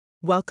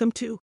Welcome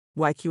to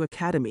YQ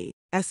Academy,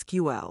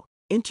 SQL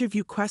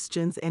Interview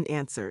Questions and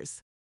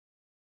Answers.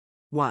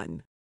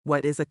 1.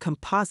 What is a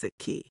composite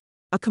key?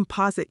 A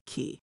composite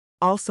key,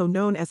 also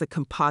known as a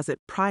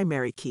composite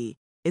primary key,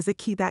 is a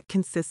key that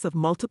consists of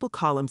multiple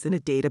columns in a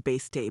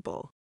database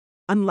table.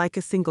 Unlike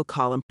a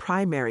single-column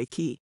primary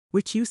key,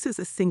 which uses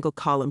a single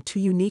column to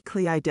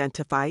uniquely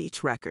identify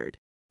each record,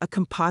 a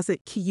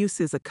composite key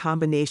uses a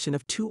combination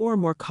of two or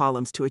more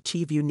columns to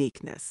achieve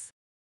uniqueness.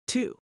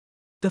 2.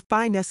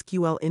 Define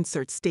SQL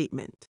Insert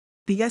statement.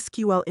 The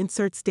SQL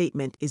Insert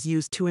statement is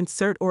used to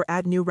insert or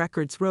add new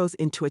records rows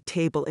into a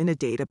table in a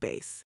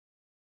database.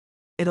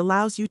 It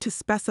allows you to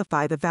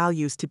specify the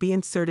values to be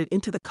inserted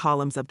into the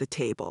columns of the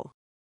table.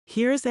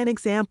 Here's an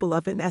example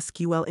of an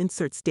SQL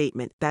Insert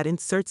statement that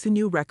inserts a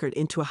new record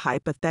into a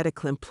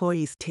hypothetical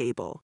employees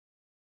table.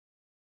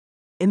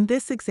 In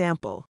this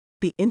example,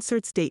 the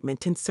insert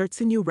statement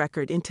inserts a new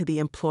record into the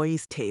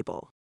employees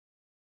table.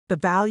 The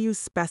values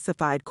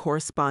specified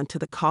correspond to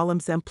the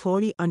columns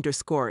employee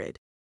underscored,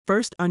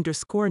 first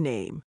underscore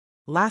name,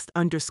 last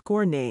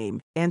underscore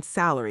name, and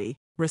salary,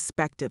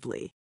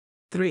 respectively.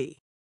 3.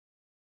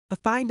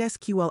 Define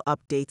SQL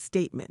update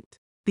statement.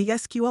 The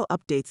SQL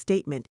update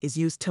statement is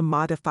used to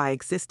modify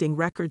existing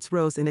records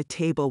rows in a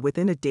table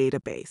within a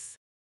database.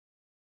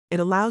 It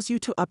allows you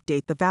to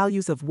update the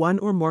values of one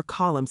or more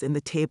columns in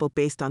the table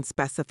based on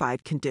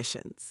specified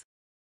conditions.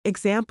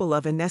 Example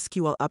of an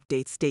SQL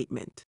update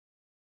statement.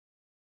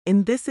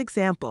 In this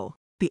example,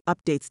 the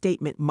update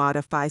statement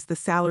modifies the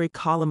salary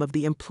column of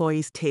the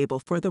employees table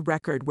for the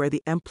record where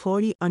the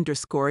employee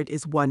underscored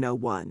is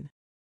 101.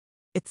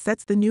 It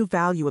sets the new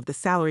value of the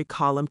salary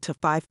column to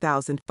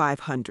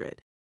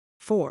 5,500.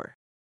 4.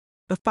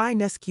 Define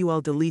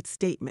SQL Delete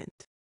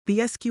statement. The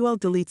SQL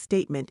Delete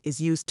statement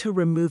is used to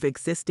remove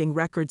existing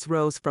records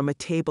rows from a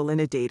table in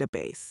a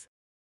database.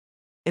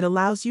 It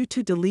allows you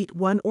to delete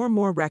one or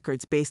more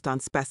records based on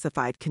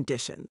specified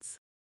conditions.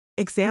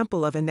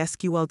 Example of an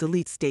SQL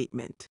delete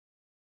statement.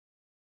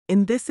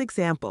 In this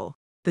example,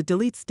 the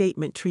delete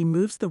statement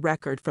removes the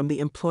record from the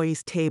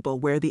employees table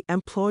where the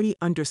employee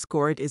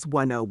underscored is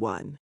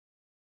 101.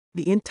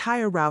 The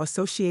entire row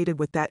associated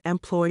with that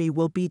employee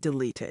will be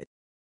deleted.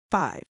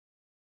 5.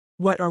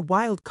 What are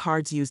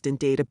wildcards used in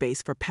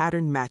database for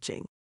pattern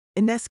matching?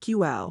 In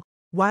SQL,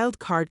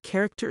 wildcard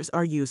characters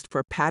are used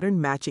for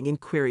pattern matching in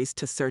queries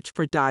to search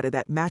for data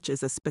that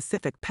matches a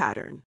specific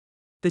pattern.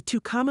 The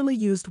two commonly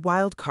used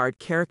wildcard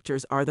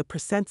characters are the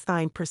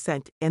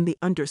 %% and the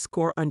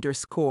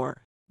 __.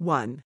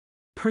 1.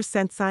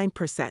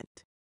 %.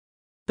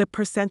 The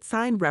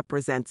 %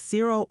 represents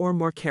 0 or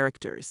more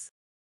characters.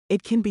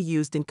 It can be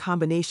used in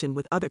combination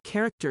with other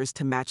characters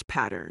to match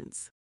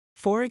patterns.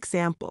 For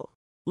example,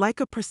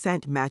 like a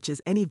 %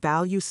 matches any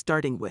value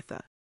starting with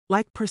a,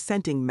 like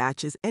percenting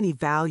matches any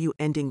value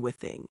ending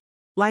with ing,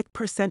 like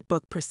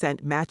 %book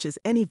 % matches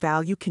any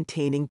value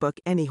containing book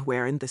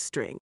anywhere in the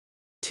string.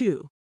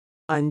 2.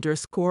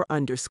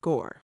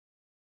 __.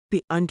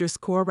 The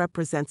underscore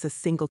represents a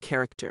single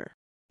character.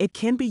 It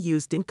can be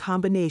used in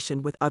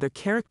combination with other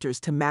characters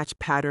to match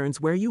patterns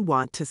where you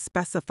want to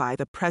specify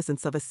the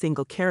presence of a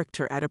single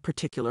character at a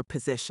particular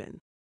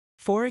position.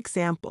 For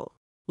example,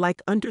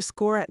 like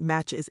underscore at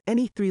matches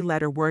any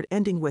three-letter word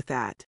ending with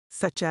at,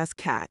 such as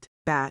cat,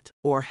 bat,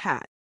 or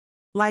hat.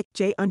 Like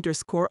J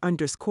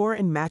 ___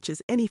 and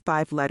matches any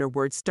five-letter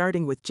word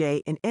starting with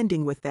J and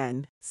ending with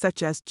N,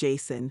 such as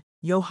Jason,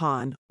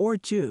 Johan, or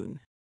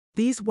June.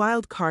 These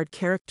wildcard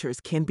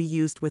characters can be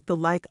used with the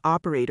like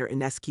operator in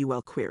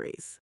SQL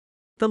queries.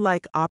 The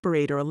like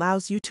operator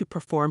allows you to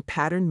perform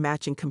pattern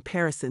matching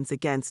comparisons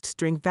against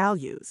string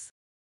values.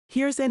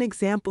 Here's an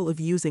example of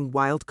using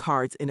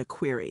wildcards in a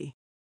query.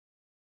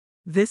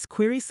 This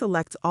query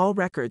selects all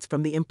records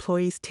from the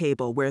employees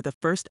table where the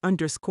first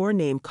underscore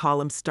name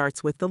column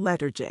starts with the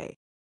letter J.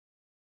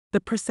 The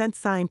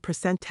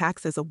 %%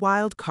 acts as a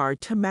wildcard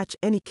to match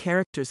any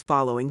characters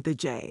following the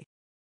J.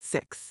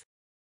 6.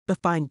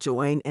 Define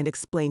join and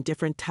explain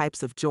different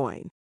types of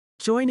join.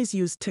 Join is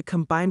used to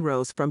combine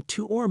rows from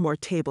two or more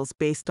tables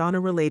based on a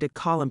related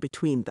column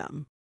between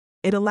them.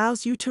 It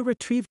allows you to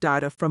retrieve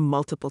data from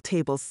multiple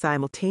tables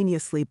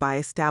simultaneously by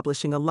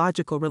establishing a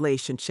logical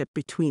relationship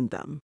between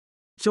them.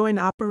 Join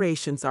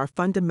operations are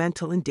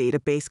fundamental in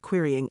database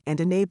querying and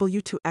enable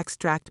you to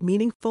extract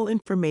meaningful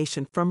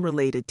information from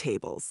related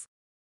tables.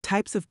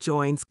 Types of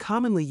joins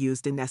commonly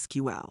used in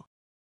SQL.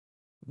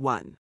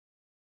 1.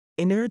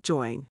 Inner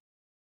join.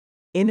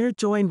 Inner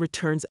join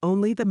returns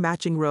only the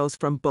matching rows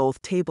from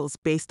both tables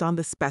based on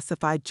the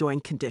specified join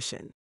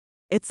condition.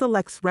 It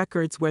selects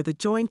records where the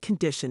join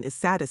condition is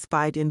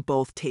satisfied in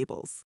both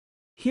tables.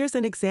 Here's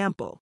an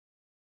example.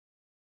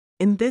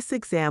 In this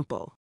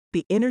example,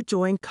 the inner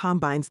join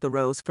combines the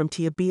rows from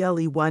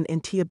TABLE1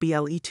 and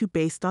TABLE2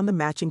 based on the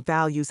matching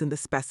values in the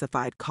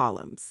specified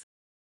columns.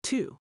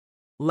 2.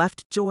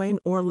 Left join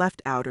or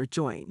left outer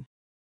join.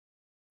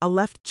 A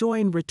left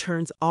join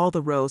returns all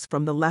the rows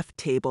from the left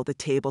table, the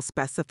table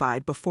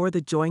specified before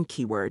the join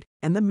keyword,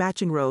 and the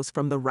matching rows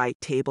from the right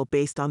table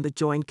based on the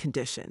join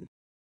condition.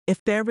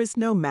 If there is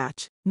no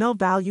match, null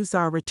values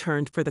are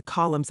returned for the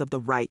columns of the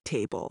right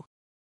table.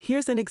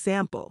 Here's an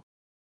example.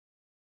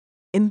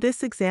 In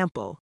this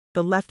example,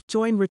 the left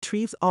join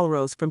retrieves all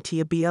rows from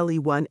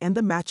TABLE1 and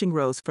the matching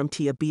rows from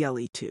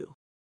TABLE2.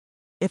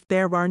 If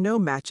there are no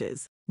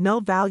matches,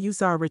 null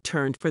values are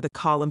returned for the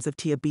columns of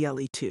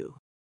TABLE2.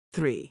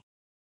 3.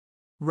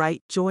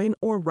 Right join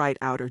or right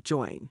outer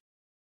join.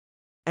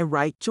 A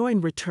right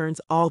join returns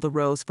all the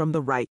rows from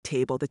the right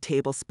table, the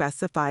table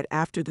specified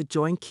after the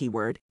join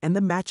keyword, and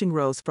the matching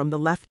rows from the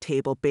left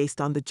table based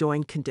on the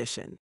join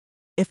condition.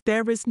 If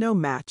there is no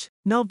match,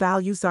 null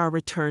values are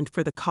returned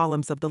for the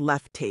columns of the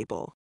left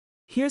table.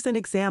 Here's an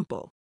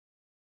example.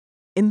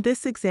 In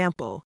this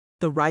example,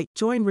 the right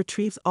join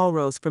retrieves all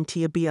rows from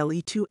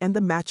TABLE2 and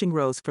the matching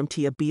rows from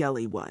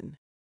TABLE1.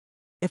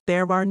 If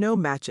there are no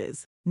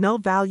matches, null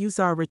values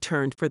are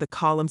returned for the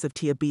columns of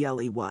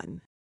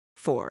TABLE1.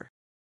 4.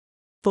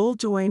 Full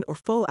join or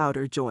full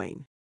outer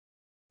join.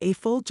 A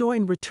full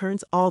join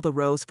returns all the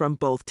rows from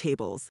both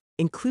tables,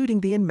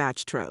 including the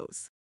unmatched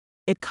rows.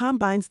 It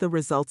combines the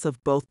results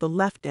of both the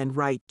left and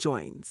right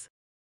joins.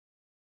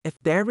 If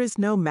there is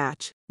no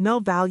match, null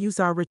values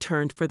are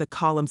returned for the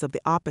columns of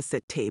the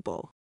opposite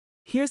table.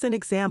 Here's an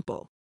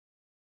example.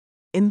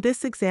 In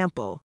this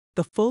example,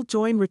 the full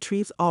join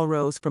retrieves all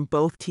rows from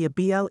both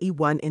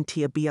TABLE1 and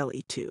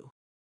TABLE2.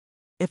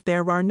 If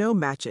there are no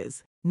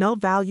matches, null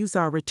values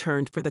are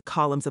returned for the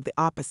columns of the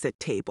opposite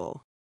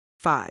table.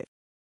 5.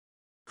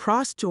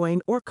 Cross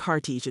join or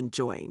Cartesian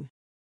join.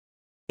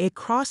 A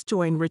cross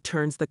join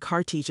returns the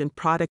Cartesian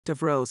product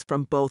of rows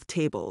from both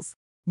tables,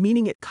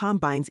 meaning it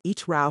combines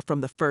each row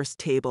from the first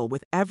table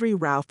with every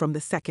row from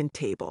the second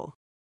table.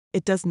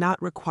 It does not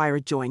require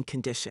a join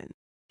condition.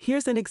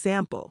 Here's an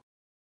example.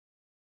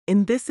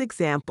 In this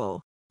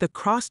example, the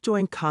cross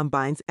join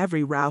combines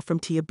every row from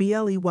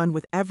TABLE1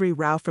 with every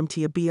row from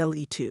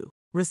TABLE2,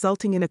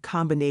 resulting in a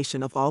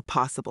combination of all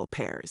possible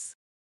pairs.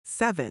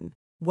 7.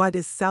 What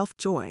is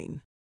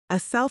self-join? A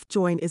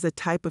self-join is a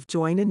type of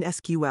join in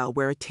SQL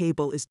where a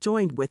table is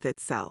joined with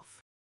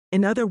itself.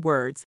 In other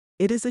words,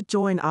 it is a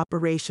join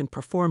operation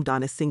performed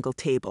on a single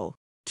table,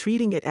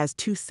 treating it as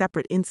two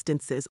separate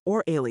instances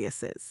or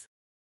aliases.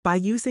 By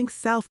using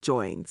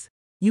self-joins,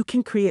 you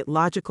can create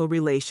logical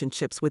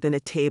relationships within a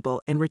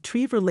table and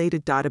retrieve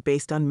related data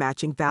based on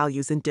matching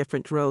values in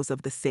different rows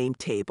of the same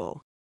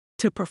table.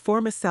 To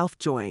perform a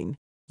self-join,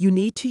 you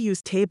need to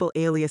use table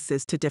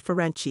aliases to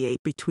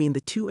differentiate between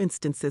the two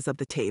instances of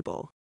the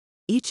table.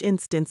 Each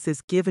instance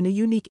is given a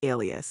unique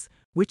alias,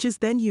 which is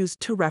then used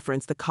to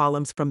reference the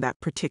columns from that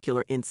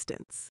particular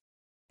instance.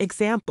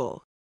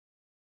 Example.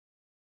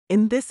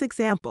 In this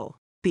example,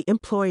 the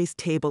employees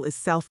table is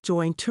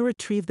self-joined to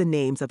retrieve the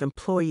names of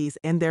employees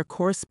and their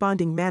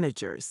corresponding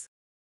managers.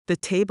 The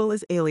table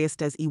is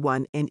aliased as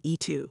E1 and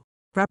E2,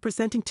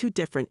 representing two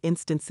different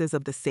instances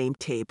of the same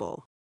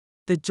table.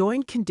 The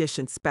join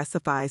condition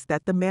specifies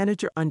that the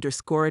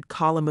manager_ed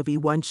column of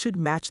E1 should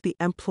match the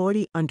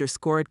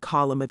employee_ed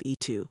column of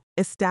E2,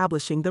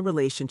 establishing the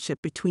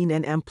relationship between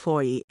an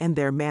employee and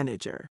their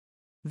manager.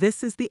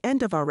 This is the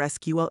end of our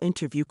SQL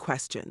interview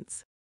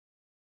questions.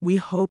 We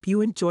hope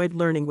you enjoyed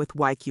learning with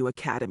YQ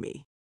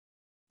Academy.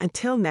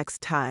 Until next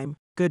time,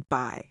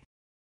 goodbye.